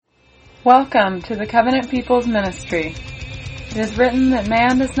Welcome to the Covenant People's Ministry. It is written that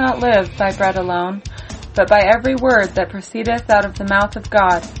man does not live by bread alone, but by every word that proceedeth out of the mouth of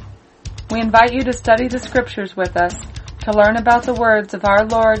God. We invite you to study the Scriptures with us, to learn about the words of our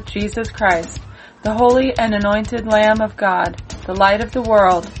Lord Jesus Christ, the holy and anointed Lamb of God, the light of the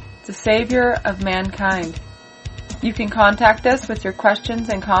world, the Savior of mankind. You can contact us with your questions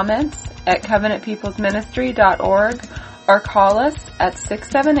and comments at covenantpeoplesministry.org or call us at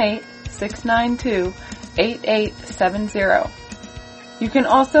 678-692-8870. You can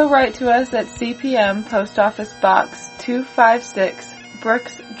also write to us at CPM Post Office Box 256,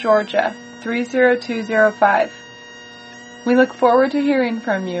 Brooks, Georgia 30205. We look forward to hearing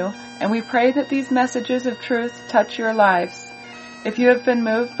from you, and we pray that these messages of truth touch your lives. If you have been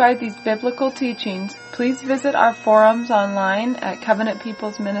moved by these biblical teachings, please visit our forums online at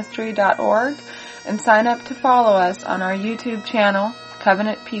covenantpeoplesministry.org and sign up to follow us on our YouTube channel,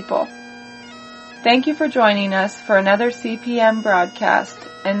 Covenant People. Thank you for joining us for another CPM broadcast.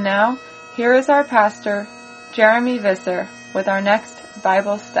 And now, here is our pastor, Jeremy Visser, with our next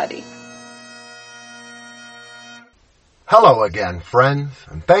Bible study. Hello again, friends,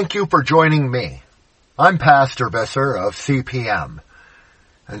 and thank you for joining me. I'm Pastor Visser of CPM,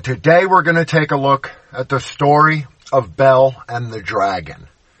 and today we're going to take a look at the story of Bel and the dragon.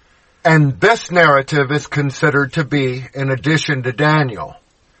 And this narrative is considered to be in addition to Daniel.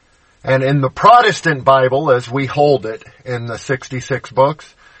 And in the Protestant Bible, as we hold it in the 66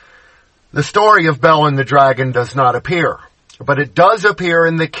 books, the story of Bel and the dragon does not appear. But it does appear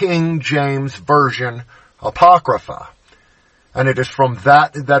in the King James Version Apocrypha. And it is from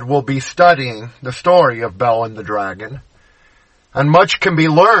that we'll be studying the story of Bel and the dragon. And much can be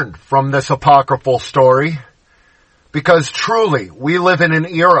learned from this apocryphal story, because truly we live in an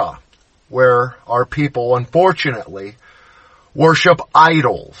era where our people, unfortunately, worship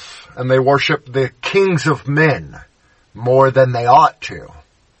idols, and they worship the kings of men more than they ought to.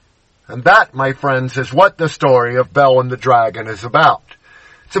 And that, my friends, is what the story of Bel and the dragon is about.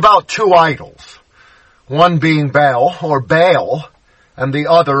 It's about two idols. One being Baal, or Baal, and the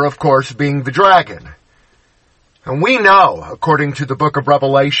other, of course, being the dragon. And we know, according to the book of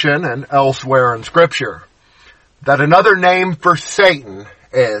Revelation and elsewhere in Scripture, that another name for Satan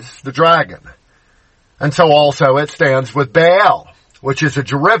is the dragon. And so also it stands with Baal, which is a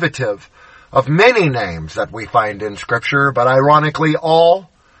derivative of many names that we find in Scripture, but ironically all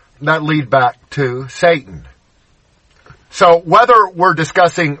that lead back to Satan. So whether we're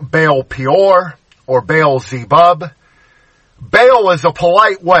discussing Baal Peor or Baal Zebub, Baal is a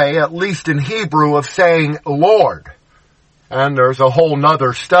polite way, at least in Hebrew, of saying Lord. And there's a whole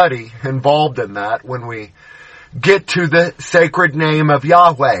nother study involved in that when we get to the sacred name of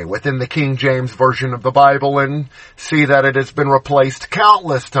Yahweh within the King James Version of the Bible and see that it has been replaced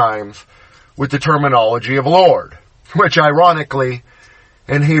countless times with the terminology of Lord, which ironically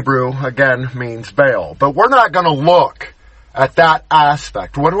in Hebrew again means Baal. But we're not going to look at that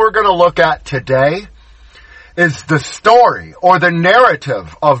aspect. What we're going to look at today is the story or the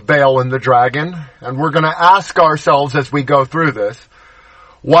narrative of Baal and the dragon, and we're going to ask ourselves as we go through this,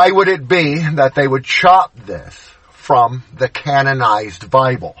 why would it be that they would chop this from the canonized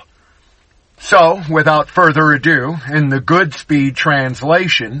Bible? So, without further ado, in the Goodspeed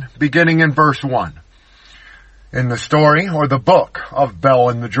translation, beginning in verse 1, in the story or the book of Bel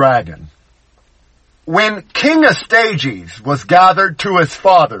and the dragon. When King Astyages was gathered to his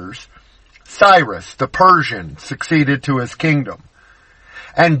fathers, Cyrus the Persian succeeded to his kingdom,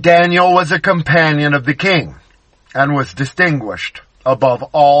 and Daniel was a companion of the king, and was distinguished above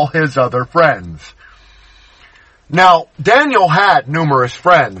all his other friends. Now, Daniel had numerous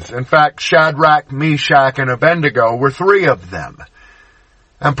friends. In fact, Shadrach, Meshach, and Abednego were three of them.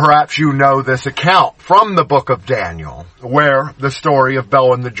 And perhaps you know this account from the book of Daniel, where the story of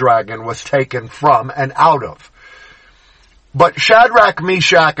Bel and the dragon was taken from and out of. But Shadrach,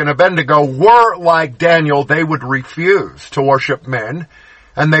 Meshach, and Abednego were like Daniel. They would refuse to worship men,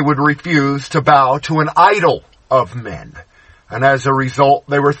 and they would refuse to bow to an idol of men. And as a result,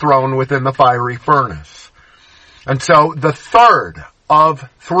 they were thrown within the fiery furnace. And so the third of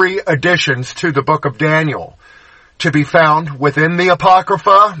three additions to the book of Daniel to be found within the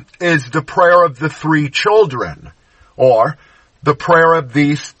Apocrypha is the prayer of the three children, or the prayer of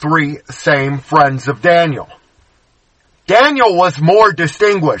these three same friends of Daniel. Daniel was more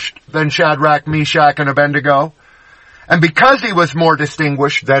distinguished than Shadrach, Meshach, and Abednego, and because he was more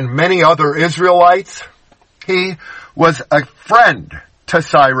distinguished than many other Israelites, he was a friend to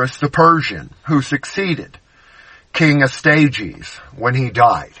Cyrus the Persian, who succeeded King Astyages when he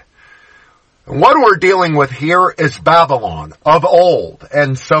died. What we're dealing with here is Babylon of old,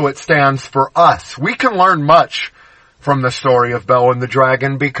 and so it stands for us. We can learn much from the story of Bel and the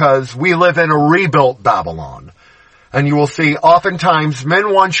dragon because we live in a rebuilt Babylon. And you will see oftentimes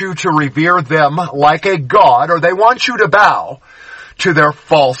men want you to revere them like a god, or they want you to bow to their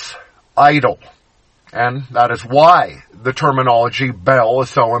false idol. And that is why the terminology Bel is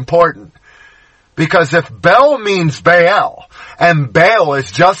so important. Because if Bel means Baal, and Baal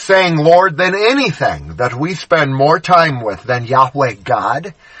is just saying Lord, then anything that we spend more time with than Yahweh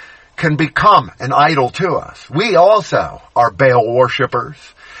God can become an idol to us. We also are Baal worshippers.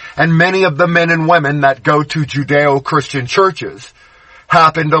 And many of the men and women that go to Judeo-Christian churches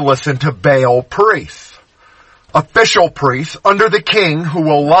happen to listen to Baal priests, official priests under the king who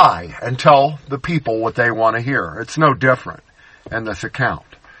will lie and tell the people what they want to hear. It's no different in this account.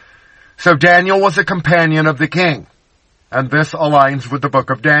 So Daniel was a companion of the king, and this aligns with the book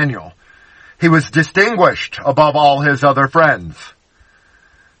of Daniel. He was distinguished above all his other friends.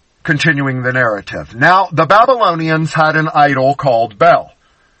 Continuing the narrative. Now, the Babylonians had an idol called Bel.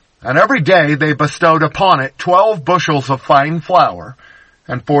 And every day they bestowed upon it 12 bushels of fine flour,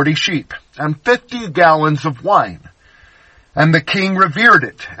 and 40 sheep, and 50 gallons of wine. And the king revered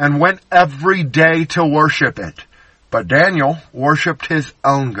it, and went every day to worship it. But Daniel worshipped his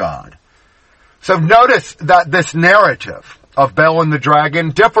own God. So notice that this narrative of Bel and the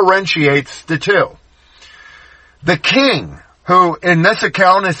dragon differentiates the two. The king, who in this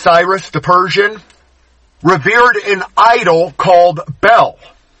account is Cyrus the Persian, revered an idol called Bel.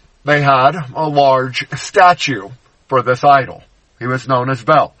 They had a large statue for this idol. He was known as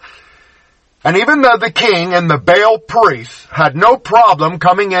Bel. And even though the king and the Baal priests had no problem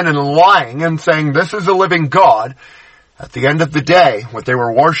coming in and lying and saying this is a living God, at the end of the day, what they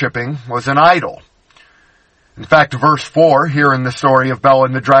were worshiping was an idol. In fact, verse 4 here in the story of Bel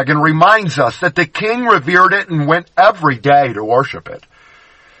and the dragon reminds us that the king revered it and went every day to worship it,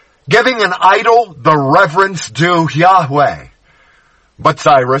 giving an idol the reverence due Yahweh. But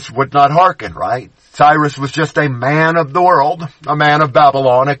Cyrus would not hearken, right? Cyrus was just a man of the world, a man of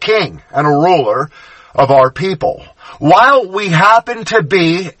Babylon, a king and a ruler of our people. While we happen to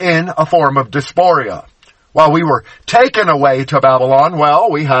be in a form of dysphoria, while we were taken away to Babylon, well,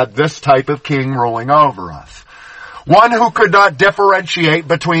 we had this type of king ruling over us. One who could not differentiate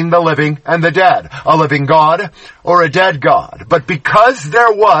between the living and the dead, a living God or a dead God. But because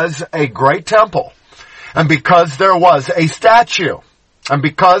there was a great temple, and because there was a statue, and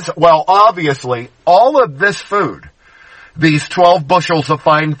because, well, obviously, all of this food, these 12 bushels of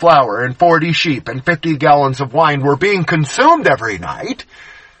fine flour and 40 sheep and 50 gallons of wine were being consumed every night,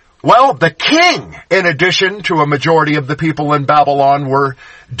 well, the king, in addition to a majority of the people in Babylon, were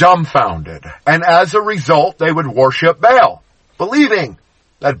dumbfounded. And as a result, they would worship Baal, believing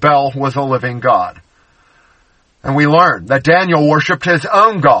that Baal was a living God. And we learn that Daniel worshipped his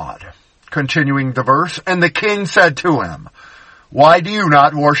own God. Continuing the verse, and the king said to him, why do you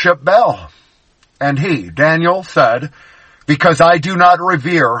not worship Baal? And he, Daniel, said, because I do not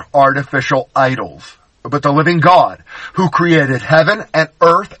revere artificial idols, but the living God, who created heaven and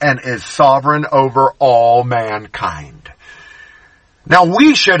earth and is sovereign over all mankind. Now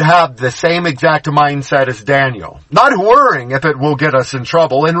we should have the same exact mindset as Daniel, not worrying if it will get us in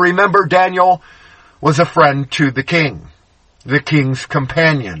trouble. And remember, Daniel was a friend to the king's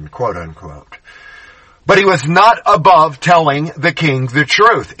companion, quote unquote. But he was not above telling the king the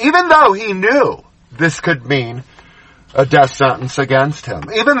truth, even though he knew this could mean a death sentence against him.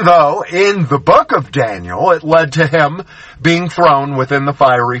 Even though in the book of Daniel it led to him being thrown within the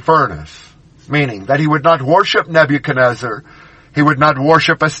fiery furnace, meaning that he would not worship Nebuchadnezzar, he would not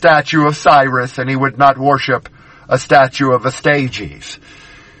worship a statue of Cyrus, and he would not worship a statue of Astyages.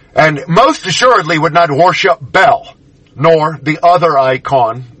 And most assuredly would not worship Bel, nor the other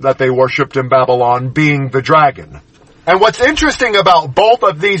icon that they worshipped in Babylon, being the dragon. And what's interesting about both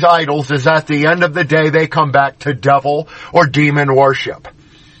of these idols is at the end of the day they come back to devil or demon worship.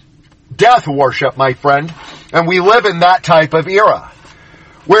 Death worship, my friend. And we live in that type of era,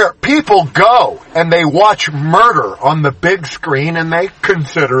 where people go and they watch murder on the big screen and they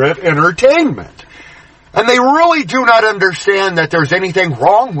consider it entertainment. And they really do not understand that there's anything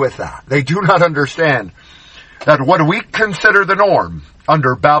wrong with that. They do not understand that what we consider the norm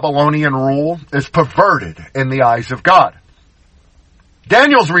under Babylonian rule is perverted in the eyes of God.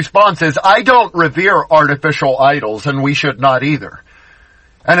 Daniel's response is, I don't revere artificial idols, and we should not either.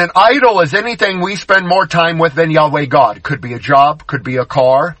 And an idol is anything we spend more time with than Yahweh God. Could be a job, could be a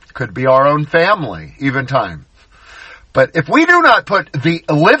car, could be our own family, even time. But if we do not put the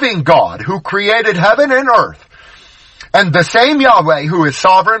living God who created heaven and earth And the same Yahweh who is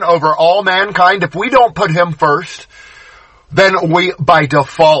sovereign over all mankind, if we don't put him first, then we by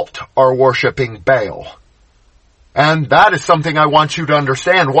default are worshiping Baal. And that is something I want you to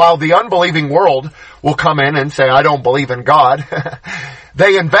understand. While the unbelieving world will come in and say, I don't believe in God,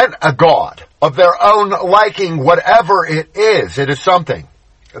 they invent a God of their own liking, whatever it is. It is something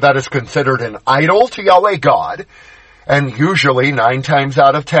that is considered an idol to Yahweh God, and usually 9 times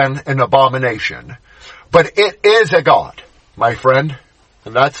out of 10 an abomination. But it is a God, my friend,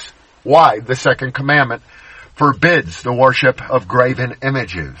 and that's why the second commandment forbids the worship of graven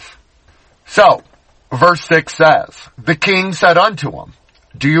images. So, verse 6 says, the king said unto him,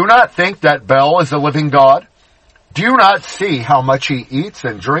 do you not think that Baal is a living God? Do you not see how much he eats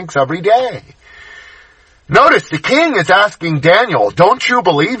and drinks every day? Notice the king is asking Daniel, don't you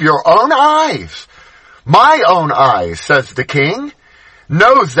believe your own eyes? My own eyes, says the king,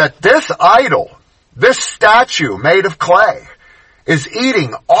 knows that this idol, this statue made of clay, is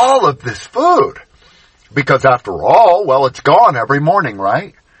eating all of this food. Because after all, well, it's gone every morning,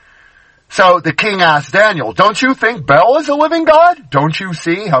 right? So the king asked Daniel, don't you think Baal is a living God? Don't you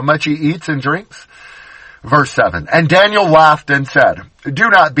see how much he eats and drinks? Verse 7, and Daniel laughed and said, do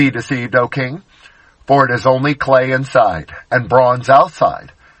not be deceived, O king, for it is only clay inside and bronze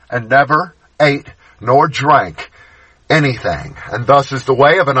outside, and never ate nor drank anything. And thus is the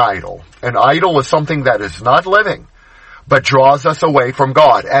way of an idol. An idol is something that is not living, but draws us away from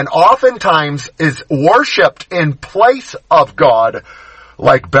God, and oftentimes is worshipped in place of God,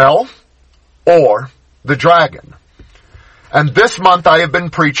 like Baal or the dragon. And this month I have been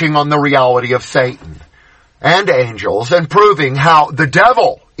preaching on the reality of Satan and angels, and proving how the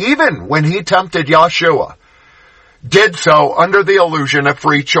devil, even when he tempted Yeshua, did so under the illusion of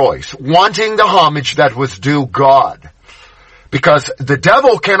free choice, wanting the homage that was due God. Because the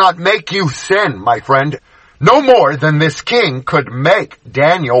devil cannot make you sin, my friend, no more than this king could make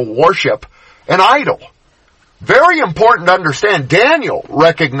Daniel worship an idol. Very important to understand, Daniel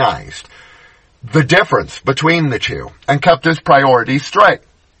recognized the difference between the two and kept his priorities straight.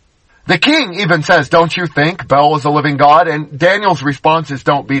 The king even says, don't you think Baal is a living God? And Daniel's response is,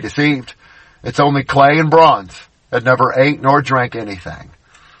 don't be deceived. It's only clay and bronze. It never ate nor drank anything.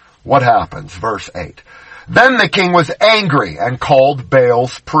 What happens? Verse 8. Then the king was angry and called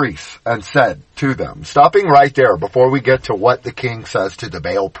Baal's priests and said to them, stopping right there before we get to what the king says to the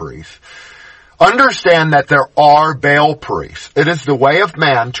Baal priests, understand that there are Baal priests. It is the way of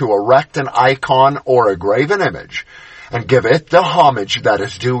man to erect an icon or a graven image and give it the homage that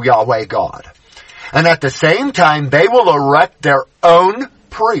is due Yahweh God. And at the same time, they will erect their own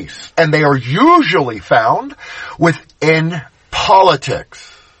priests, and they are usually found within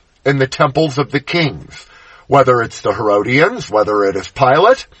politics, in the temples of the kings, whether it's the Herodians, whether it is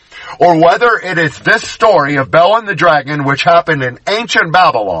Pilate, or whether it is this story of Baal and the dragon, which happened in ancient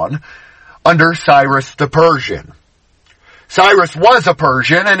Babylon under Cyrus the Persian. Cyrus was a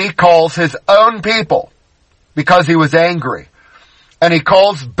Persian, and he calls his own people because he was angry. And he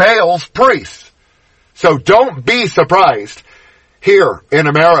calls Baal's priests. So don't be surprised here in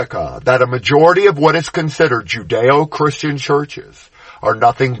America that a majority of what is considered Judeo-Christian churches are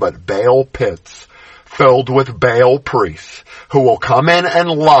nothing but Baal pits filled with Baal priests who will come in and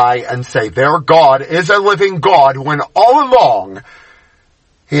lie and say their God is a living God when all along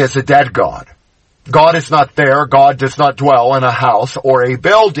he is a dead God. God is not there. God does not dwell in a house or a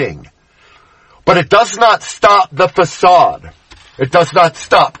building. But it does not stop the facade. It does not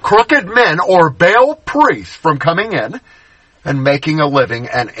stop crooked men or Baal priests from coming in and making a living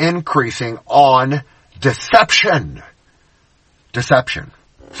and increasing on deception. Deception.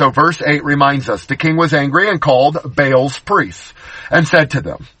 So verse 8 reminds us, the king was angry and called Baal's priests and said to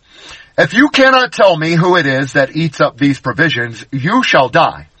them, if you cannot tell me who it is that eats up these provisions, you shall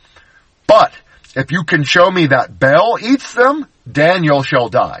die. But if you can show me that Baal eats them, Daniel shall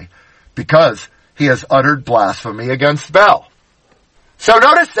die, because he has uttered blasphemy against Baal. So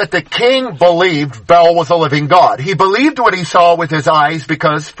notice that the king believed Baal was a living God. He believed what he saw with his eyes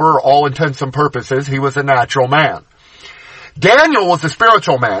because, for all intents and purposes, he was a natural man. Daniel was a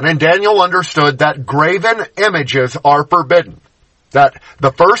spiritual man, and Daniel understood that graven images are forbidden. That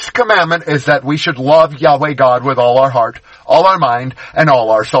the first commandment is that we should love Yahweh God with all our heart, all our mind, and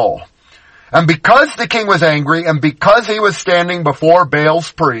all our soul. And because the king was angry, and because he was standing before Baal's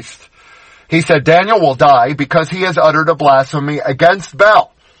priest, he said Daniel will die because he has uttered a blasphemy against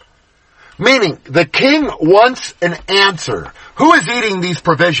Baal. Meaning, the king wants an answer. Who is eating these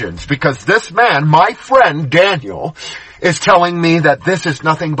provisions? Because this man, my friend Daniel, is telling me that this is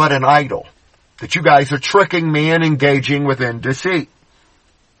nothing but an idol. That you guys are tricking me and engaging within deceit.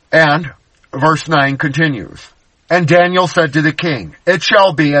 And verse 9 continues. And Daniel said to the king, "It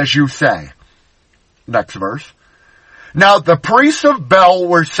shall be as you say." Next verse. Now the priests of Bel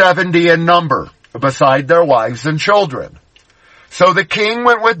were 70 in number, beside their wives and children. So the king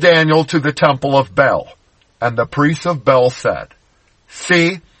went with Daniel to the temple of Bel. And the priests of Bel said,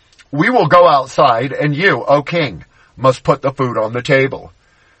 "See, we will go outside, and you, O king, must put the food on the table,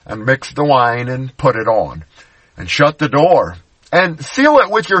 and mix the wine and put it on, and shut the door, and seal it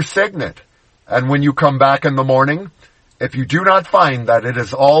with your signet. And when you come back in the morning, if you do not find that it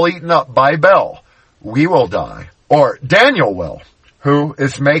is all eaten up by Bel, we will die, or Daniel will, who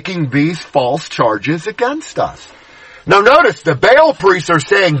is making these false charges against us." Now notice, the Baal priests are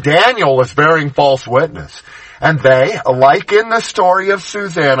saying Daniel is bearing false witness. And they, like in the story of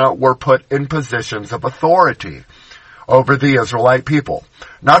Susanna, were put in positions of authority over the Israelite people.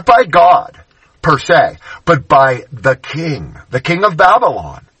 Not by God, per se, but by the king of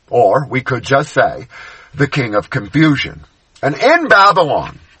Babylon. Or, we could just say, the king of confusion. And in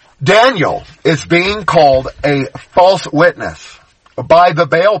Babylon, Daniel is being called a false witness by the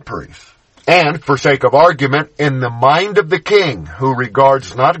Baal priests. And, for sake of argument, in the mind of the king, who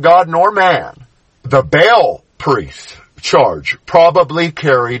regards not God nor man, the Baal priest's charge probably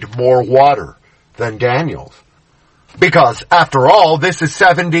carried more water than Daniel's. Because, after all, this is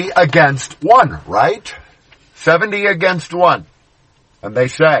 70 against 1, right? 70 against 1. And they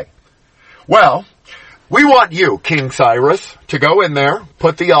say, "Well, we want you, King Cyrus, to go in there,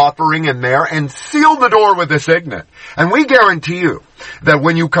 put the offering in there, and seal the door with a signet. And we guarantee you that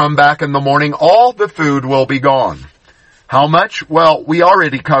when you come back in the morning, all the food will be gone." How much? Well, we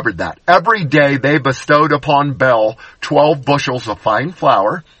already covered that. Every day they bestowed upon Bel 12 bushels of fine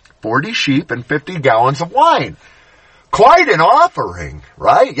flour, 40 sheep, and 50 gallons of wine. Quite an offering,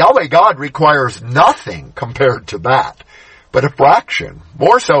 right? Yahweh God requires nothing compared to that, but a fraction,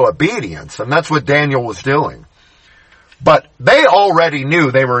 more so obedience, and that's what Daniel was doing. But they already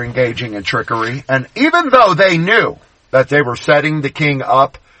knew they were engaging in trickery, and even though they knew that they were setting the king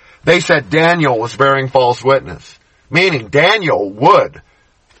up, they said Daniel was bearing false witness, meaning Daniel would,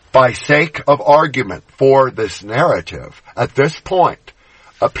 by sake of argument for this narrative, at this point,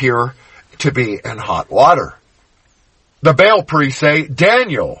 appear to be in hot water. The Baal priests say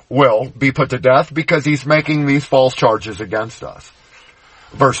Daniel will be put to death because he's making these false charges against us.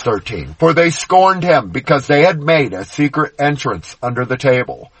 Verse 13, "For they scorned him because they had made a secret entrance under the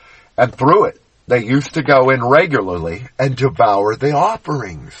table, and through it they used to go in regularly and devour the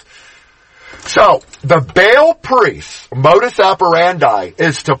offerings." So, the Baal priests' modus operandi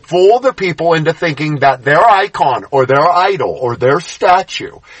is to fool the people into thinking that their icon or their idol or their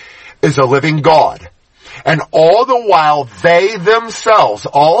statue is a living God. And all the while, they themselves,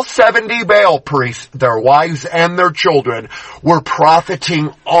 all 70 Baal priests, their wives and their children, were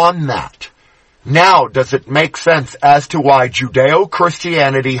profiting on that. Now, does it make sense as to why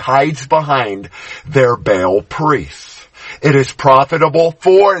Judeo-Christianity hides behind their Baal priests? It is profitable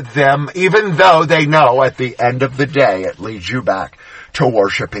for them, even though they know at the end of the day it leads you back to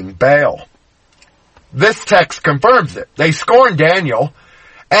worshiping Baal. This text confirms it. They scorned Daniel.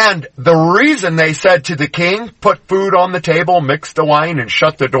 And the reason they said to the king, put food on the table, mix the wine, and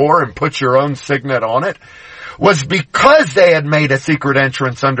shut the door, and put your own signet on it, was because they had made a secret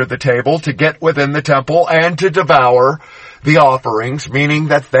entrance under the table to get within the temple and to devour the offerings, meaning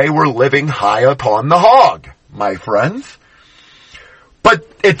that they were living high upon the hog, my friends. But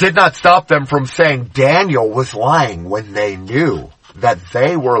it did not stop them from saying Daniel was lying when they knew that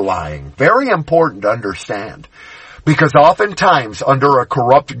they were lying. Very important to understand. Because oftentimes, under a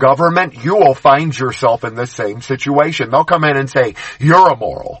corrupt government, you will find yourself in the same situation. They'll come in and say, you're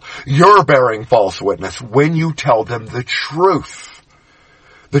immoral, you're bearing false witness, when you tell them the truth.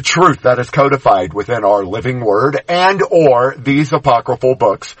 The truth that is codified within our living word and or these apocryphal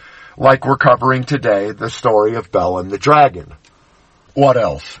books, like we're covering today, the story of Bel and the dragon. What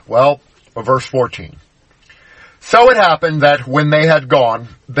else? Well, verse 14. "So it happened that when they had gone,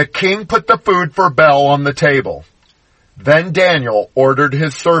 the king put the food for Bel on the table. Then Daniel ordered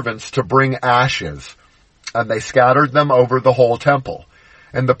his servants to bring ashes, and they scattered them over the whole temple,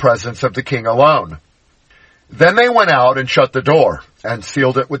 in the presence of the king alone. Then they went out and shut the door, and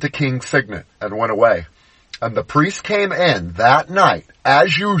sealed it with the king's signet, and went away. And the priests came in that night,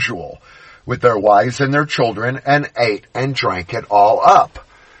 as usual, with their wives and their children, and ate and drank it all up."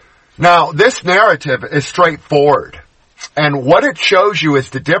 Now, this narrative is straightforward, and what it shows you is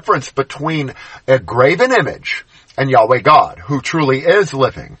the difference between a graven image and Yahweh God, who truly is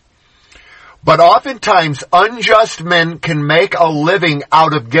living. But oftentimes, unjust men can make a living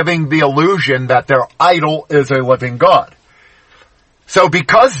out of giving the illusion that their idol is a living God. So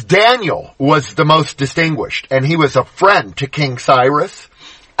because Daniel was the most distinguished and he was a friend to King Cyrus,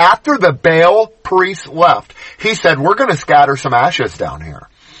 after the Baal priest left, he said, we're going to scatter some ashes down here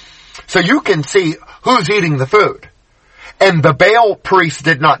so you can see who's eating the food. And the Baal priests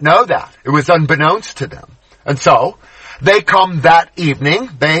did not know that. It was unbeknownst to them. And so they come that evening,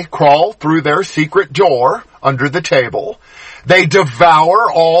 they crawl through their secret door under the table. They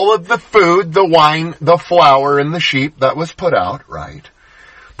devour all of the food, the wine, the flour, and the sheep that was put out, right?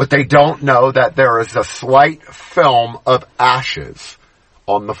 But they don't know that there is a slight film of ashes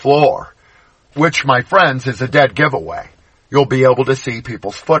on the floor, which, my friends, is a dead giveaway. You'll be able to see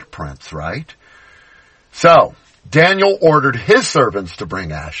people's footprints, right? So, Daniel ordered his servants to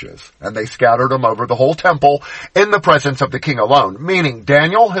bring ashes, and they scattered them over the whole temple in the presence of the king alone, meaning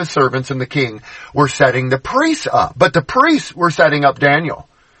Daniel, his servants, and the king were setting the priests up. But the priests were setting up Daniel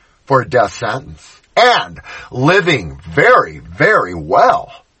for a death sentence and living very, very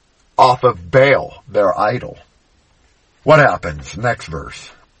well off of Baal, their idol. What happens? Next verse.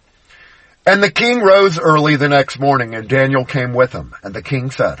 And the king rose early the next morning, and Daniel came with him. And the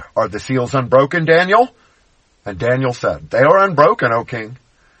king said, are the seals unbroken, Daniel? And Daniel said, they are unbroken, O king.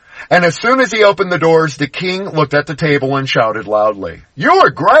 And as soon as he opened the doors, the king looked at the table and shouted loudly, you are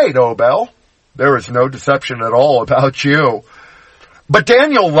great, O Baal. There is no deception at all about you. But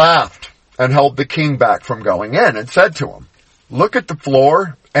Daniel laughed and held the king back from going in and said to him, look at the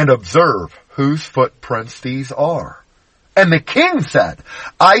floor and observe whose footprints these are. And the king said,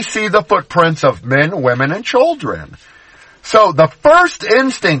 I see the footprints of men, women, and children. So the first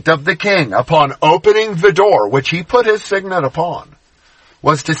instinct of the king upon opening the door, which he put his signet upon,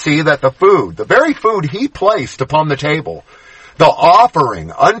 was to see that the food, the very food he placed upon the table, the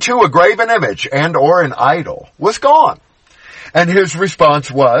offering unto a graven image and or an idol, was gone. And his response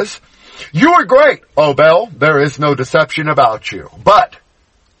was, you are great, O Baal. There is no deception about you. But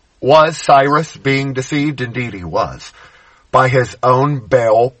was Cyrus being deceived? Indeed he was. By his own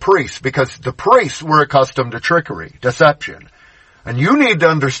Baal priests, because the priests were accustomed to trickery, deception. And you need to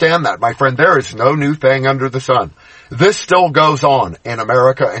understand that, my friend. There is no new thing under the sun. This still goes on in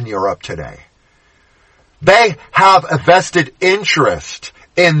America and Europe today. They have a vested interest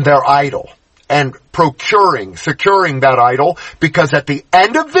in their idol and securing that idol, because at the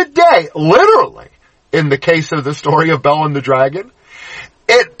end of the day, literally, in the case of the story of Bel and the dragon,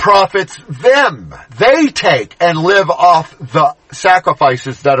 it profits them. They take and live off the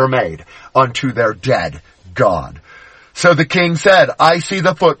sacrifices that are made unto their dead God. So the king said, I see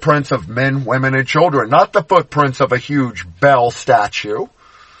the footprints of men, women, and children, not the footprints of a huge Bel statue.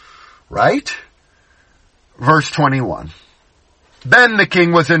 Right? Verse 21. Then the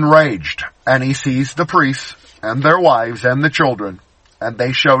king was enraged, and he seized the priests and their wives and the children, and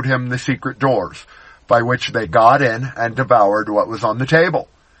they showed him the secret doors, by which they got in and devoured what was on the table.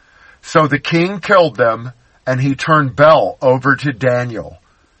 So the king killed them, and he turned Bel over to Daniel,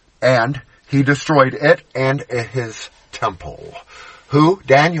 and he destroyed it and his temple. Who?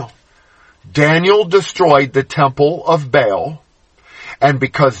 Daniel. Daniel destroyed the temple of Baal, and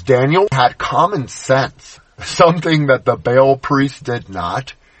because Daniel had common sense, something that the Baal priest did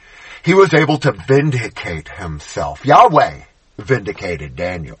not, he was able to vindicate himself. Yahweh vindicated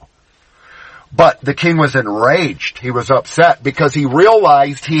Daniel. But the king was enraged. He was upset because he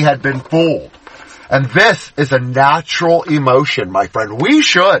realized he had been fooled. And this is a natural emotion, my friend. We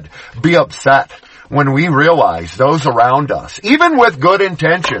should be upset when we realize those around us, even with good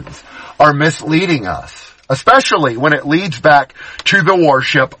intentions, are misleading us, especially when it leads back to the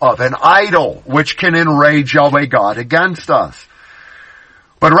worship of an idol, which can enrage Yahweh God against us.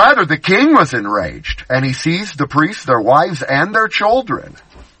 But rather, the king was enraged, and he seized the priests, their wives, and their children,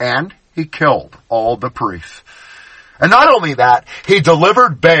 and he killed all the priests. And not only that, he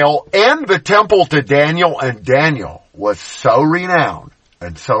delivered Baal and the temple to Daniel, and Daniel was so renowned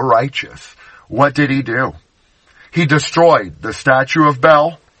and so righteous. What did he do? He destroyed the statue of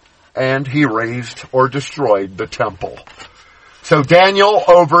Baal, and he razed or destroyed the temple. So Daniel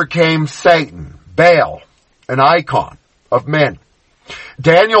overcame Satan, Baal, an icon of men.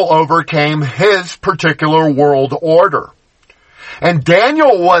 Daniel overcame his particular world order. And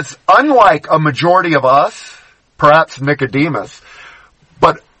Daniel was unlike a majority of us, perhaps Nicodemus,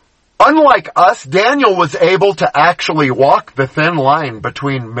 but unlike us, Daniel was able to actually walk the thin line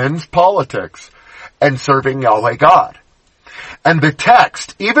between men's politics and serving Yahweh God. And the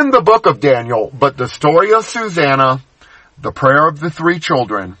text, even the book of Daniel, but the story of Susanna, the prayer of the three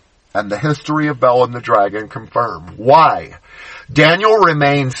children, and the history of Bel and the dragon confirm why Daniel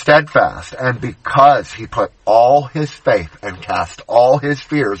remained steadfast, and because he put all his faith and cast all his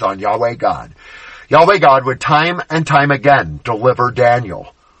fears on Yahweh God, Yahweh God would time and time again deliver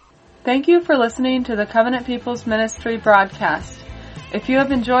Daniel. Thank you for listening to the Covenant People's Ministry broadcast. If you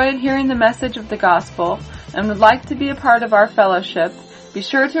have enjoyed hearing the message of the gospel and would like to be a part of our fellowship, be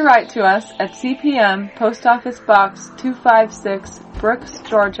sure to write to us at CPM Post Office Box 256, Brooks,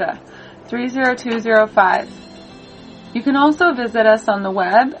 Georgia 30205. You can also visit us on the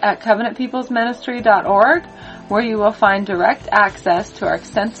web at covenantpeoplesministry.org, where you will find direct access to our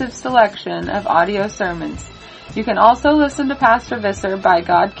extensive selection of audio sermons. You can also listen to Pastor Visser by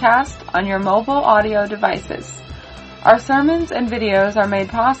Godcast on your mobile audio devices. Our sermons and videos are made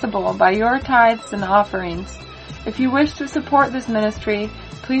possible by your tithes and offerings. If you wish to support this ministry,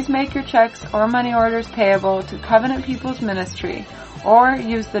 please make your checks or money orders payable to Covenant People's Ministry, or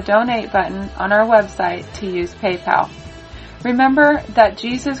use the donate button on our website to use PayPal. Remember that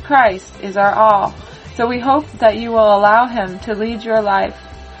Jesus Christ is our all, so we hope that you will allow Him to lead your life.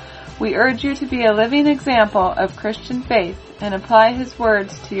 We urge you to be a living example of Christian faith and apply His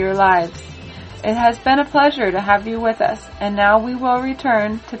words to your lives. It has been a pleasure to have you with us, and now we will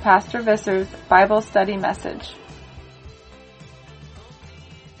return to Pastor Visser's Bible study message.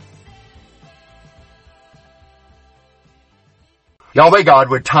 Yahweh God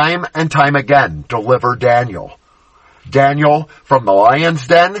would time and time again deliver Daniel. Daniel from the lion's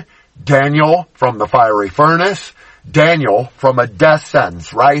den, Daniel from the fiery furnace, Daniel from a death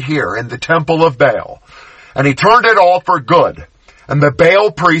sentence right here in the temple of Baal. And he turned it all for good. And the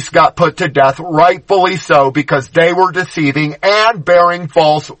Baal priests got put to death, rightfully so, because they were deceiving and bearing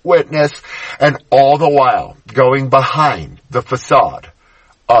false witness, and all the while going behind the facade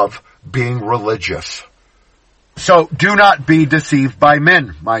of being religious. So do not be deceived by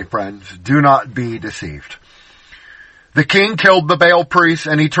men, my friends. Do not be deceived. The king killed the Baal priests,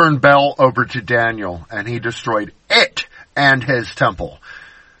 and he turned Baal over to Daniel, and he destroyed it and his temple.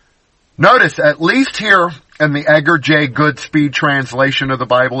 Notice, at least here in the Edgar J. Goodspeed translation of the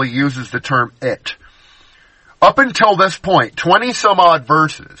Bible, he uses the term it. Up until this point, 20 some odd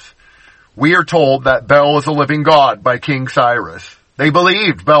verses, we are told that Baal was a living god by King Cyrus. They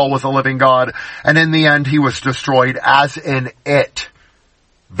believed Baal was a living god, and in the end he was destroyed as in it.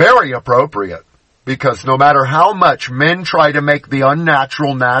 Very appropriate, because no matter how much men try to make the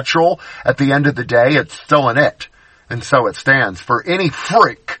unnatural natural, at the end of the day it's still an it. And so it stands for any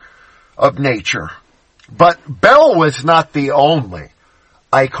freak of nature. But Baal was not the only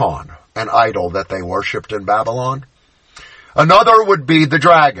icon and idol that they worshipped in Babylon. Another would be the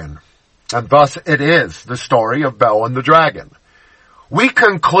dragon, and thus it is the story of Baal and the dragon. We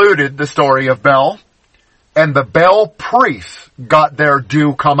concluded the story of Baal, and the Baal priests got their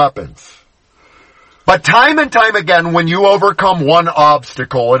due comeuppance. But time and time again, when you overcome one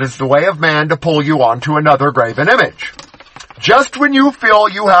obstacle, it is the way of man to pull you onto another graven image. Just when you feel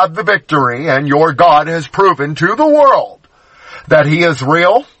you have the victory and your God has proven to the world that He is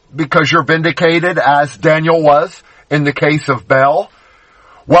real, because you're vindicated as Daniel was in the case of Baal,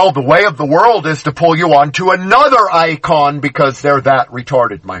 well, the way of the world is to pull you onto another icon because they're that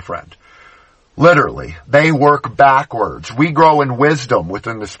retarded, my friend. Literally, they work backwards. We grow in wisdom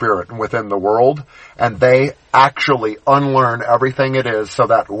within the Spirit and within the world, and they actually unlearn everything it is, so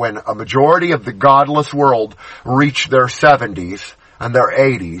that when a majority of the godless world reach their 70s and their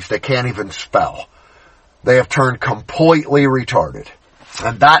 80s, they can't even spell. They have turned completely retarded.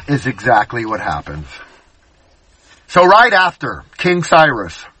 And that is exactly what happens. So right after King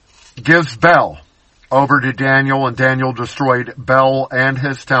Cyrus gives Baal over to Daniel, and Daniel destroyed Baal and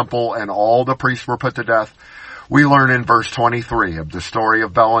his temple, and all the priests were put to death, we learn in verse 23 of the story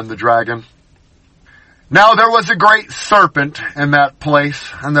of Baal and the dragon. Now there was a great serpent in that place,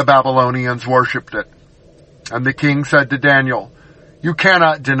 and the Babylonians worshipped it. And the king said to Daniel, you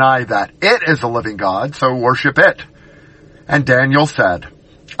cannot deny that it is a living God, so worship it. And Daniel said,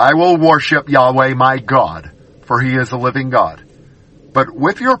 I will worship Yahweh my God, for He is a living God. But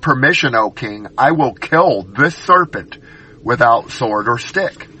with your permission, O king, I will kill this serpent without sword or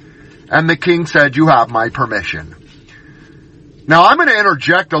stick. And the king said, you have my permission. Now I'm going to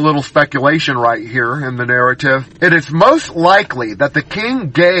interject a little speculation right here in the narrative. It is most likely that the king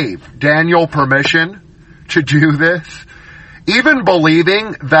gave Daniel permission to do this, even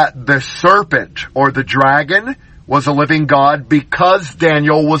believing that the serpent or the dragon was a living God, because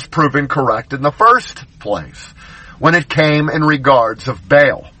Daniel was proven correct in the first place when it came in regards of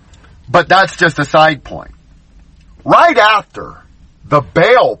Baal. But that's just a side point. Right after the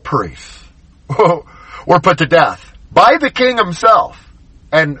Baal priests were put to death by the king himself,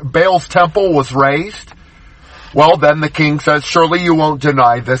 and Baal's temple was razed, well, then the king says, surely you won't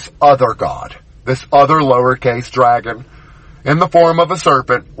deny this other God, this other lowercase dragon. in the form of a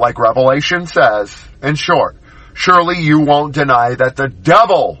serpent, like Revelation says. In short, surely you won't deny that the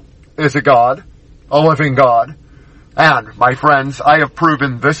devil is a God, a living God. And, my friends, I have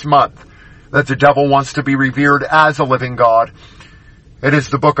proven this month that the devil wants to be revered as a living God. It is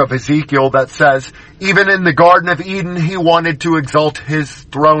the book of Ezekiel that says, even in the Garden of Eden, he wanted to exalt his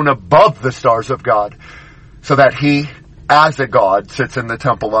throne above the stars of God, so that he, as a God, sits in the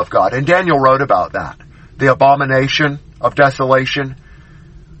temple of God. And Daniel wrote about that. The abomination of desolation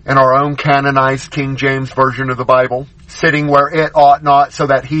in our own canonized King James Version of the Bible, sitting where it ought not, so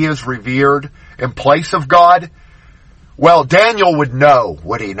that he is revered in place of God. Well, Daniel would know,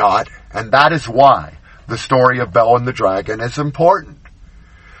 would he not? And that is why the story of Bel and the dragon is important.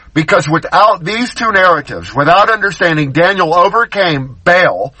 Because without these two narratives, without understanding, Daniel overcame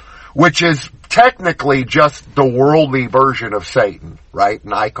Baal, which is technically just the worldly version of Satan, right?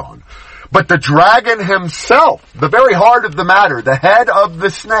 An icon. But the dragon himself, the very heart of the matter, the head of the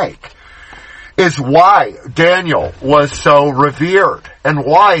snake, is why Daniel was so revered and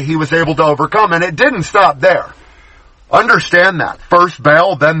why he was able to overcome. And it didn't stop there. Understand that. First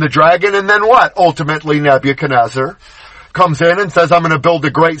Baal, then the dragon, and then what? Ultimately Nebuchadnezzar comes in and says, I'm going to build a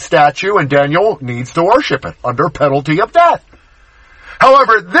great statue, and Daniel needs to worship it under penalty of death.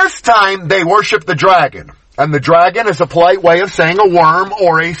 However, this time they worship the dragon. And the dragon is a polite way of saying a worm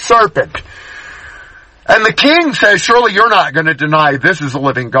or a serpent. And the king says, surely you're not going to deny this is a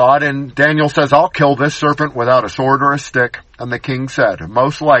living God. And Daniel says, I'll kill this serpent without a sword or a stick. And the king said,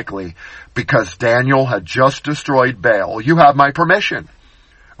 most likely, because Daniel had just destroyed Baal, you have my permission.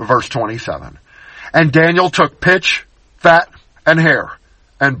 Verse 27. And Daniel took pitch, fat, and hair,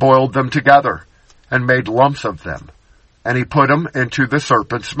 and boiled them together, and made lumps of them. And he put them into the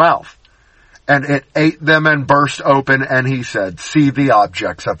serpent's mouth. And it ate them and burst open, and he said, see the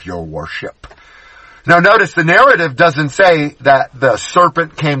objects of your worship. Now notice the narrative doesn't say that the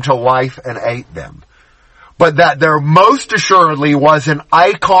serpent came to life and ate them, but that there most assuredly was an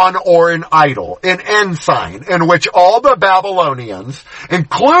icon or an idol, an ensign, in which all the Babylonians,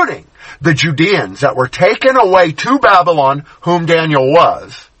 including the Judeans that were taken away to Babylon, whom Daniel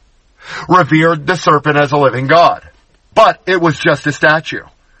was, revered the serpent as a living god. But it was just a statue.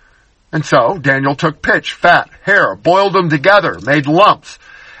 And so Daniel took pitch, fat, hair, boiled them together, made lumps,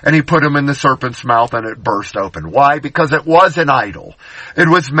 and he put them in the serpent's mouth, and it burst open. Why? Because it was an idol. It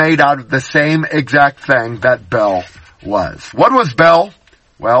was made out of the same exact thing that Bel was. What was Bel?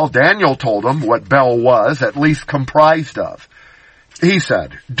 Well, Daniel told him what Bel was, at least comprised of. He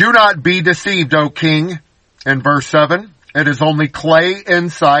said, do not be deceived, O king. In verse 7, it is only clay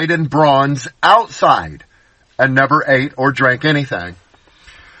inside and bronze outside, and never ate or drank anything.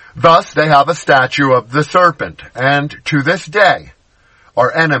 Thus they have a statue of the serpent, and to this day,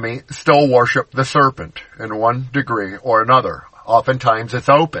 our enemy still worship the serpent in one degree or another. Oftentimes it's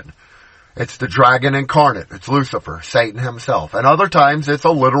open. It's the dragon incarnate. It's Lucifer, Satan himself. And other times it's a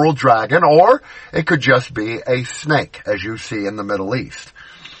literal dragon, or it could just be a snake, as you see in the Middle East.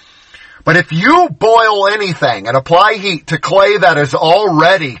 But if you boil anything and apply heat to clay that is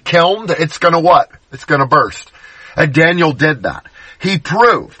already kilned, it's going to what? It's going to burst. And Daniel did that. He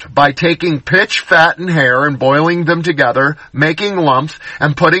proved by taking pitch, fat, and hair and boiling them together, making lumps,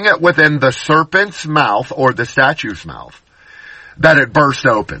 and putting it within the serpent's mouth, or the statue's mouth, that it burst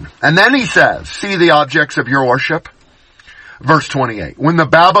open. And then he says, see the objects of your worship? Verse 28. When the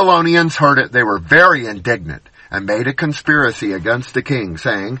Babylonians heard it, they were very indignant and made a conspiracy against the king,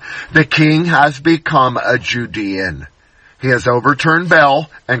 saying, the king has become a Judean. He has overturned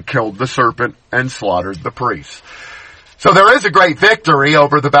Baal and killed the serpent and slaughtered the priests. So there is a great victory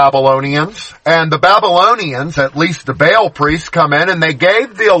over the Babylonians, and the Babylonians, at least the Baal priests, come in and they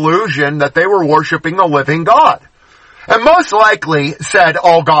gave the illusion that they were worshiping a living God. And most likely said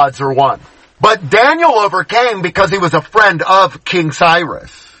all gods are one. But Daniel overcame because he was a friend of King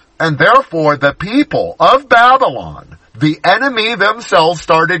Cyrus. And therefore the people of Babylon, the enemy themselves,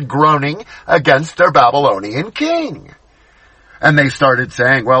 started groaning against their Babylonian king. And they started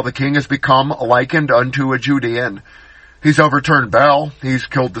saying, well, the king has become likened unto a Judean. He's overturned Baal, he's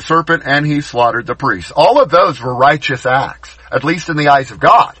killed the serpent, and he's slaughtered the priests. All of those were righteous acts, at least in the eyes of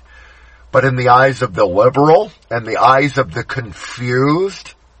God. But in the eyes of the liberal and the eyes of the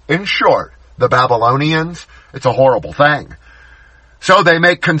confused, in short, the Babylonians, it's a horrible thing. So they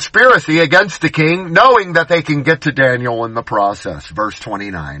make conspiracy against the king, knowing that they can get to Daniel in the process. Verse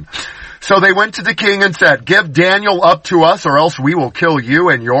 29. So they went to the king and said, give Daniel up to us, or else we will kill you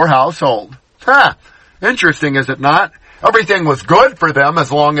and your household. Interesting, is it not? Everything was good for them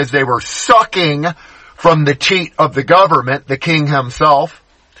as long as they were sucking from the teat of the government, the king himself.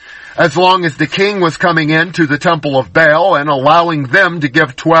 as long as the king was coming into the temple of Baal and allowing them to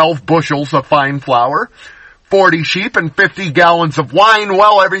give 12 bushels of fine flour, 40 sheep and 50 gallons of wine,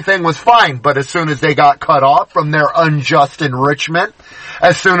 well, everything was fine. But as soon as they got cut off from their unjust enrichment,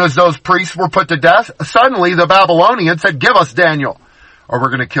 as soon as those priests were put to death, suddenly the Babylonians said, give us Daniel, or we're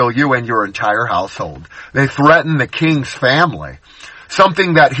going to kill you and your entire household. They threatened the king's family.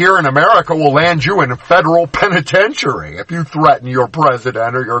 Something that here in America will land you in a federal penitentiary if you threaten your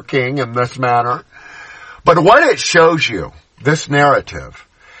president or your king in this manner. But what it shows you, this narrative,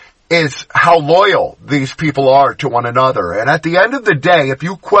 is how loyal these people are to one another. And at the end of the day, if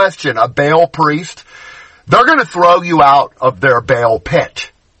you question a Baal priest, they're going to throw you out of their Baal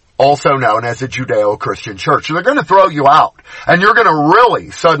pit, also known as a Judeo-Christian church. They're going to throw you out. And you're going to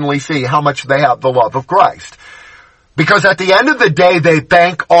really suddenly see how much they have the love of Christ. Because at the end of the day, they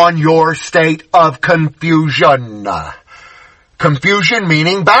bank on your state of confusion. Confusion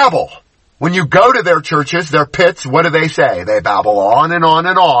meaning babble. When you go to their churches, their pits, what do they say? They babble on and on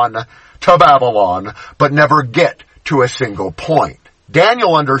and on to Babylon, but never get to a single point.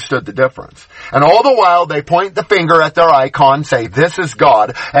 Daniel understood the difference. And all the while, they point the finger at their icon, say, this is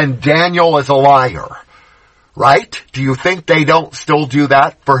God, and Daniel is a liar. Right? Do you think they don't still do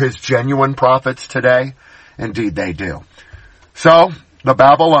that for his genuine prophets today? Indeed they do. So, the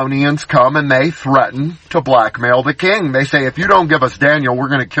Babylonians come and they threaten to blackmail the king. They say, if you don't give us Daniel, we're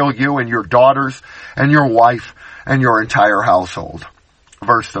going to kill you and your daughters and your wife and your entire household.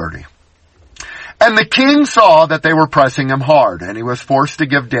 Verse 30. And the king saw that they were pressing him hard, and he was forced to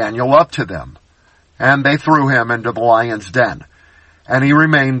give Daniel up to them. And they threw him into the lion's den. And he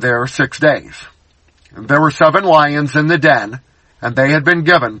remained there 6 days. And there were 7 lions in the den, and they had been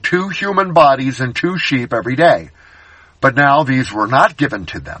given 2 human bodies and 2 sheep every day. But now these were not given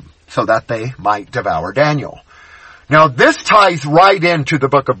to them, so that they might devour Daniel. Now this ties right into the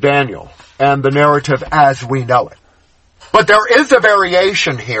book of Daniel and the narrative as we know it. But there is a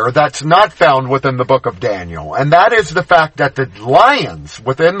variation here that's not found within the book of Daniel, and that is the fact that the lions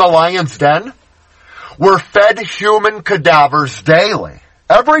within the lion's den were fed human cadavers daily.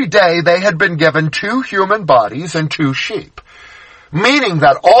 Every day they had been given 2 human bodies and 2 sheep. Meaning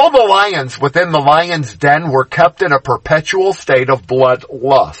that all the lions within the lion's den were kept in a perpetual state of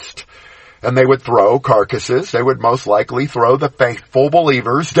bloodlust. And they would throw carcasses. They would most likely throw the faithful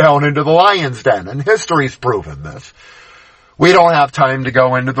believers down into the lion's den. And history's proven this. We don't have time to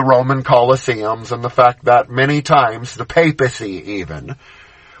go into the Roman Colosseums and the fact that many times, the papacy even,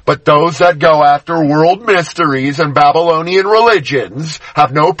 but those that go after world mysteries and Babylonian religions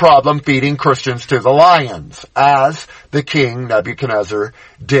have no problem feeding Christians to the lions, as the king Nebuchadnezzar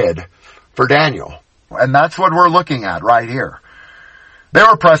did for Daniel. And that's what we're looking at right here. They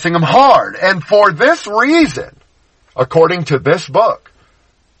were pressing him hard, and for this reason, according to this book,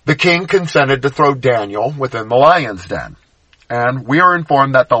 the king consented to throw Daniel within the lion's den. And we are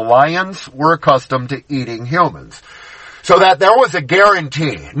informed that the lions were accustomed to eating humans. So that there was a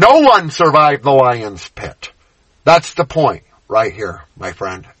guarantee. No one survived the lion's pit. That's the point right here, my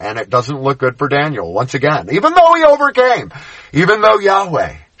friend. And it doesn't look good for Daniel once again. Even though he overcame. Even though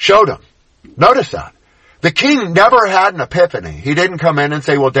Yahweh showed him. Notice that. The king never had an epiphany. He didn't come in and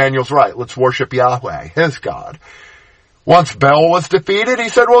say, well, Daniel's right. Let's worship Yahweh, his God. Once Baal was defeated, he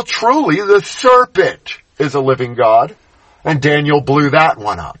said, well, truly the serpent is a living God. And Daniel blew that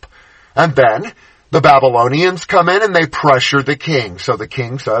one up. And then the Babylonians come in and they pressure the king. So the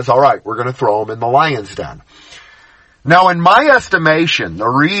king says, all right, we're going to throw him in the lion's den. Now, in my estimation, the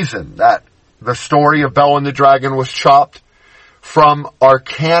reason that the story of Bel and the dragon was chopped from our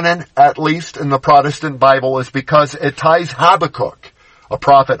canon, at least in the Protestant Bible, is because it ties Habakkuk, a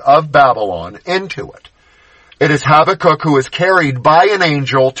prophet of Babylon, into it. It is Habakkuk who is carried by an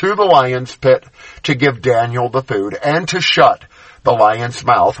angel to the lion's pit to give Daniel the food and to shut the lion's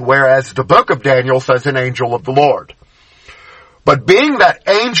mouth, whereas the book of Daniel says an angel of the Lord. But being that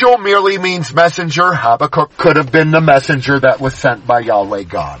angel merely means messenger, Habakkuk could have been the messenger that was sent by Yahweh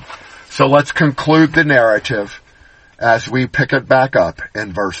God. So let's conclude the narrative as we pick it back up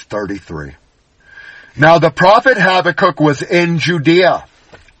in verse 33. Now the prophet Habakkuk was in Judea,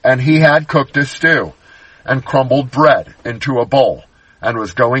 and he had cooked a stew and crumbled bread into a bowl, and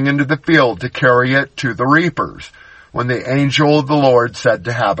was going into the field to carry it to the reapers, when the angel of the Lord said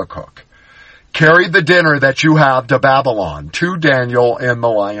to Habakkuk, carry the dinner that you have to Babylon, to Daniel in the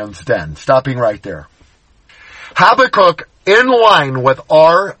lion's den. Stopping right there. Habakkuk, in line with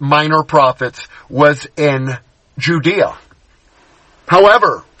our minor prophets, was in Judea.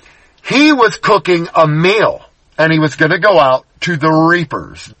 However, he was cooking a meal, and he was going to go out to the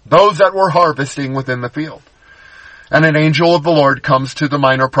reapers, those that were harvesting within the field. And an angel of the Lord comes to the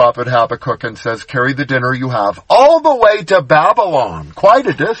minor prophet Habakkuk and says, carry the dinner you have all the way to Babylon. Quite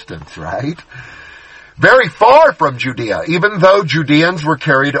a distance, right? Very far from Judea, even though Judeans were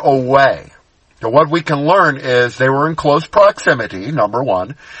carried away. So what we can learn is they were in close proximity, number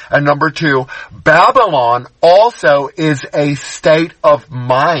one. And number two, Babylon also is a state of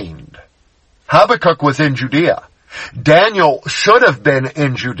mind. Habakkuk was in Judea. Daniel should have been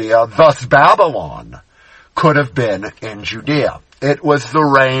in Judea, thus Babylon could have been in Judea. It was the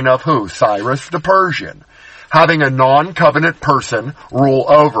reign of who? Cyrus the Persian. Having a non-covenant person rule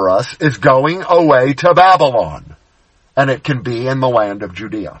over us is going away to Babylon. And it can be in the land of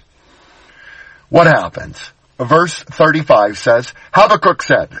Judea. What happens? Verse 35 says, Habakkuk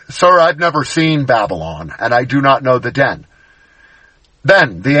said, Sir, I've never seen Babylon, and I do not know the den.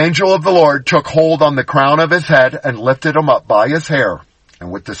 Then the angel of the Lord took hold on the crown of his head and lifted him up by his hair,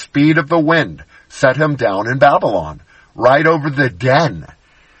 and with the speed of the wind set him down in Babylon, right over the den.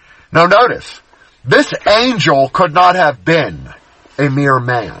 Now notice, this angel could not have been a mere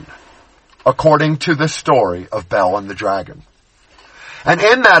man, according to the story of Bel and the dragon. And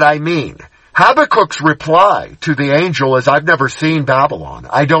in that I mean, Habakkuk's reply to the angel is, I've never seen Babylon.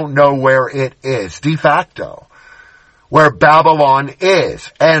 I don't know where it is, de facto, where Babylon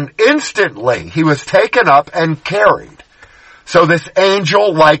is. And instantly he was taken up and carried. So this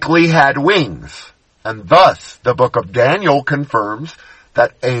angel likely had wings. And thus the book of Daniel confirms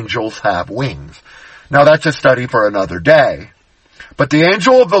that angels have wings. Now that's a study for another day. But the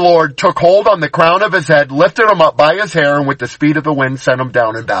angel of the Lord took hold on the crown of his head, lifted him up by his hair, and with the speed of the wind sent him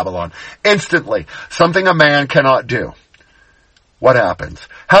down in Babylon. Instantly, something a man cannot do. What happens?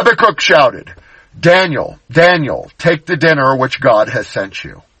 Habakkuk shouted, Daniel, Daniel, take the dinner which God has sent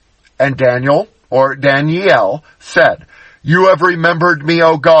you. And Daniel, or Daniel, said, You have remembered me,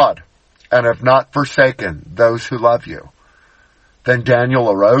 O God, and have not forsaken those who love you. Then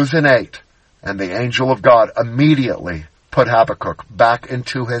Daniel arose and ate, and the angel of God immediately put Habakkuk back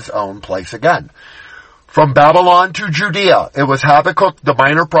into his own place again. From Babylon to Judea, it was Habakkuk, the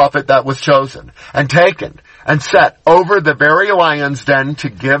minor prophet, that was chosen and taken and set over the very lion's den to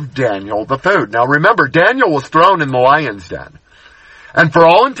give Daniel the food. Now remember, Daniel was thrown in the lion's den. And for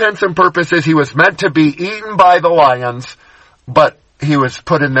all intents and purposes, he was meant to be eaten by the lions, but he was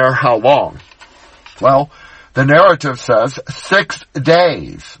put in there how long? Well, the narrative says 6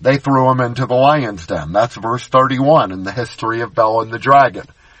 days they threw him into the lion's den. That's verse 31 in the history of Bel and the dragon.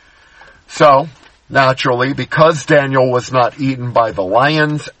 So, naturally, because Daniel was not eaten by the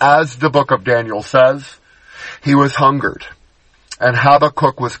lions, as the book of Daniel says, he was hungered. And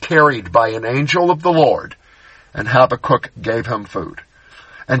Habakkuk was carried by an angel of the Lord, and Habakkuk gave him food.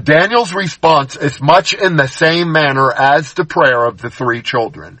 And Daniel's response is much in the same manner as the prayer of the 3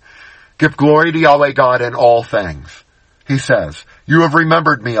 children. Give glory to Yahweh God in all things. He says, You have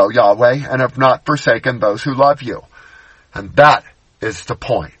remembered me, O Yahweh, and have not forsaken those who love you. And that is the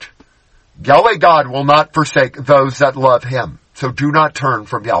point. Yahweh God will not forsake those that love him. So do not turn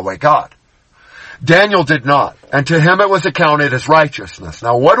from Yahweh God. Daniel did not, and to him it was accounted as righteousness.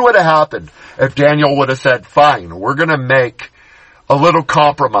 Now what would have happened if Daniel would have said, fine, we're going to make a little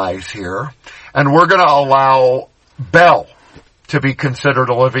compromise here, and we're going to allow Bel to be considered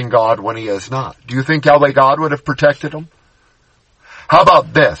a living God when he is not? Do you think Yahweh God would have protected him? How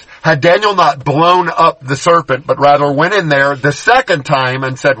about this? Had Daniel not blown up the serpent, but rather went in there the second time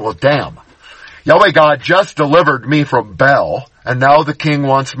and said, well, damn, Yahweh God just delivered me from Bel, and now the king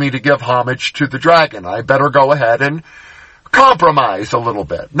wants me to give homage to the dragon. I better go ahead and compromise a little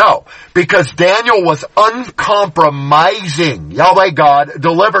bit. No, because Daniel was uncompromising. Yahweh God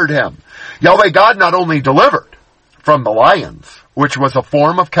delivered him. Yahweh God not only delivered from the lions, which was a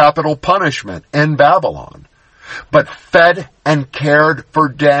form of capital punishment in Babylon, but fed and cared for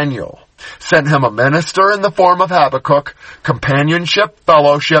Daniel, sent him a minister in the form of Habakkuk, companionship,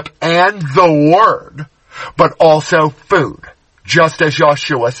 fellowship, and the word, but also food, just as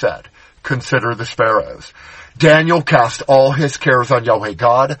Joshua said, consider the sparrows. Daniel cast all his cares on Yahweh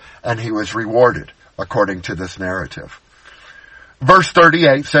God, and he was rewarded according to this narrative. Verse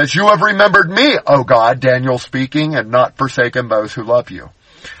 38 says, You have remembered me, O God, Daniel speaking, and not forsaken those who love you.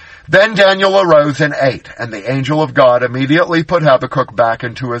 Then Daniel arose and ate, and the angel of God immediately put Habakkuk back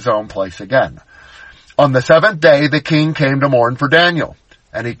into his own place again. On the 7th day the king came to mourn for Daniel,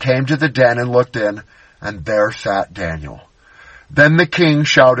 and he came to the den and looked in, and there sat Daniel. Then the king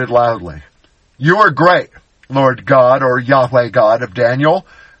shouted loudly, You are great, Lord God, or Yahweh God of Daniel,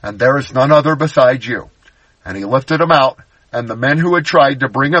 and there is none other beside you. And he lifted him out, and the men who had tried to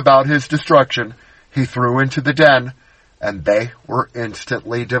bring about his destruction, he threw into the den, and they were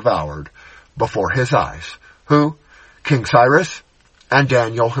instantly devoured before his eyes. Who? King Cyrus, and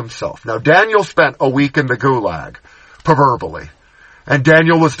Daniel himself. Now, Daniel spent a week in the gulag, proverbially, and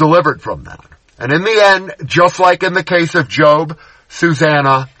Daniel was delivered from that. And in the end, just like in the case of Job,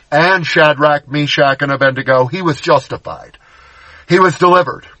 Susanna, and Shadrach, Meshach, and Abednego, he was justified. He was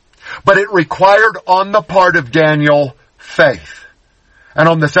delivered. But it required on the part of Daniel faith. And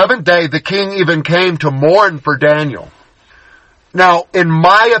on the seventh day, the king even came to mourn for Daniel. Now, in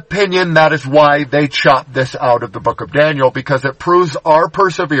my opinion, that is why they chopped this out of the book of Daniel, because it proves our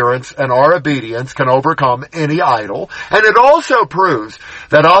perseverance and our obedience can overcome any idol. And it also proves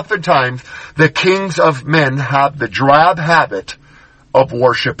that oftentimes the kings of men have the drab habit of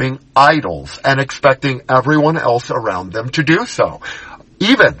worshiping idols and expecting everyone else around them to do so,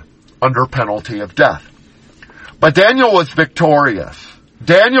 even under penalty of death. But Daniel was victorious.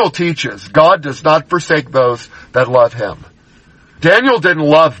 Daniel teaches God does not forsake those that love him. Daniel didn't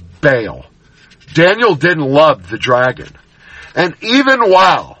love Baal. Daniel didn't love the dragon. And even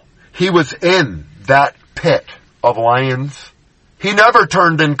while he was in that pit of lions, he never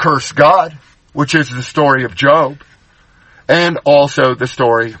turned and cursed God, which is the story of Job, and also the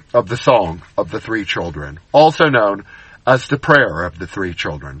story of the Song of the Three Children, also known as the Prayer of the Three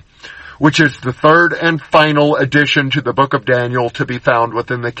Children, which is the third and final addition to the book of Daniel to be found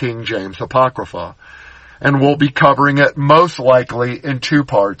within the King James Apocrypha. And we'll be covering it most likely in two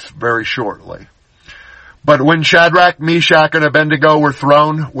parts very shortly. But when Shadrach, Meshach, and Abednego were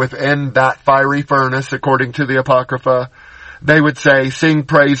thrown within that fiery furnace, according to the Apocrypha, they would say, "Sing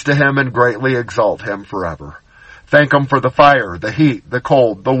praise to him and greatly exalt him forever." Thank him for the fire, the heat, the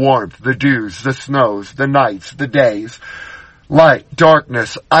cold, the warmth, the dews, the snows, the nights, the days, light,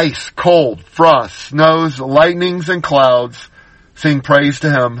 darkness, ice, cold, frost, snows, lightnings, and clouds. Sing praise to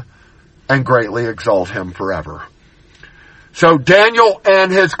him and greatly exalt him forever. So Daniel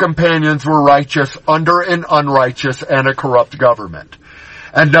and his companions were righteous under an unrighteous and a corrupt government.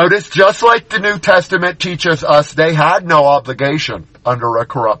 And notice, just like the New Testament teaches us, they had no obligation under a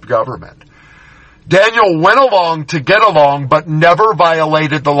corrupt government. Daniel went along to get along, but never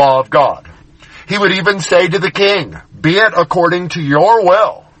violated the law of God. He would even say to the king, "Be it according to your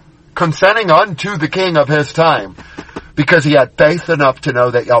will," consenting unto the king of his time, because he had faith enough to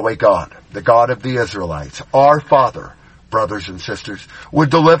know that Yahweh God, the God of the Israelites, our Father, brothers and sisters, would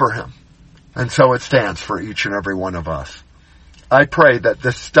deliver him. And so it stands for each and every one of us. I pray that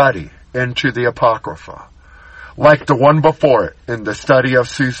this study into the Apocrypha, like the one before it in the study of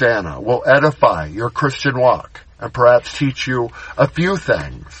Susanna, will edify your Christian walk and perhaps teach you a few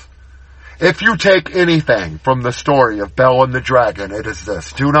things. If you take anything from the story of Bel and the dragon, it is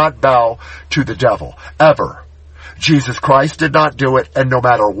this: do not bow to the devil, ever. Jesus Christ did not do it, and no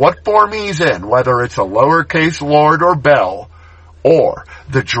matter what form he's in, whether it's a lowercase Lord or Bel, or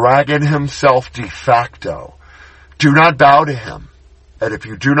the dragon himself de facto, do not bow to him. And if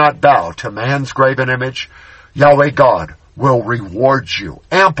you do not bow to man's graven image, Yahweh God will reward you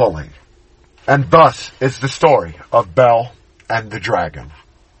amply. And thus is the story of Bel and the dragon.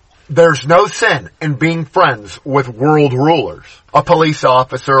 There's no sin in being friends with world rulers, a police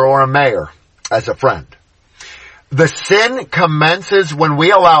officer or a mayor, as a friend. The sin commences when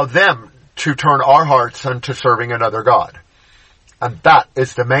we allow them to turn our hearts unto serving another god. And that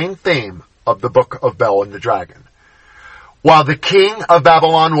is the main theme of the book of Bel and the dragon. While the king of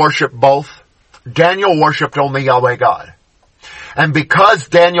Babylon worshipped both, Daniel worshipped only Yahweh God. And because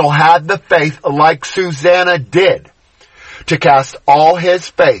Daniel had the faith, like Susanna did, to cast all his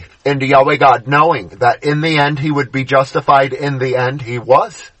faith into Yahweh God, knowing that in the end he would be justified, in the end he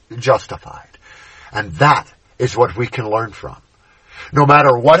was justified. And that is what we can learn from. No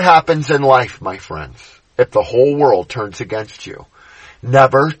matter what happens in life, my friends, if the whole world turns against you,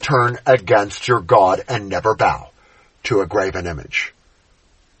 never turn against your God and never bow to a graven image.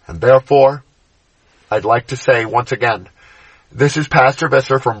 And therefore, I'd like to say once again, this is Pastor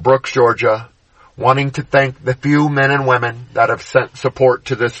Visser from Brooks, Georgia, wanting to thank the few men and women that have sent support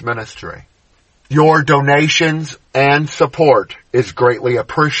to this ministry. Your donations and support is greatly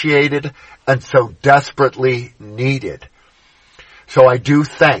appreciated and so desperately needed. So I do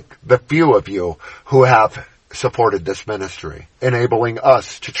thank the few of you who have supported this ministry, enabling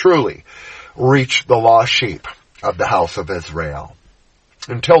us to truly reach the lost sheep of the house of Israel.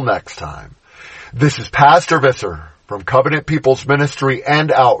 Until next time, this is Pastor Visser from Covenant People's Ministry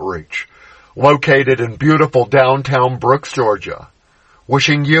and Outreach, located in beautiful downtown Brooks, Georgia,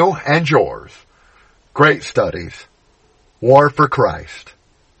 wishing you and yours great studies. War for Christ.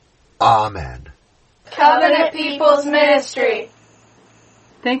 Amen. Covenant People's Ministry.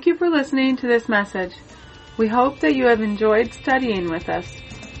 Thank you for listening to this message. We hope that you have enjoyed studying with us.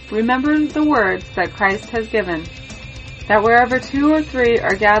 Remember the words that Christ has given. that wherever 2 or 3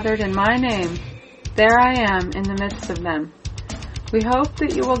 are gathered in my name, there I am in the midst of them. We hope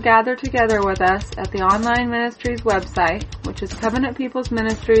that you will gather together with us at the online ministry's website, which is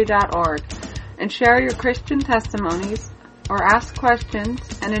covenantpeoplesministry.org, and share your Christian testimonies, or ask questions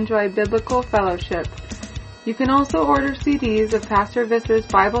and enjoy biblical fellowship. You can also order CDs of Pastor Visser's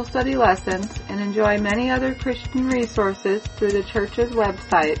Bible study lessons and enjoy many other Christian resources through the church's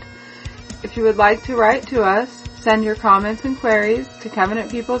website. If you would like to write to us, send your comments and queries to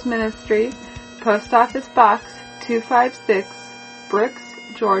Covenant People's Ministry, Post Office Box 256, Brooks,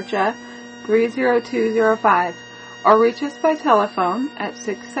 Georgia 30205, or reach us by telephone at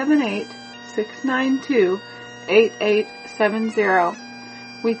 678-692-8870.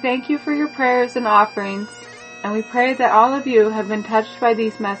 We thank you for your prayers and offerings, and we pray that all of you have been touched by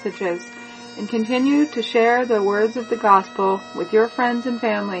these messages and continue to share the words of the gospel with your friends and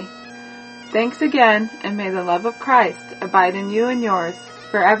family. Thanks again, and may the love of Christ abide in you and yours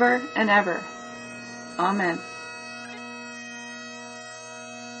forever and ever. Amen.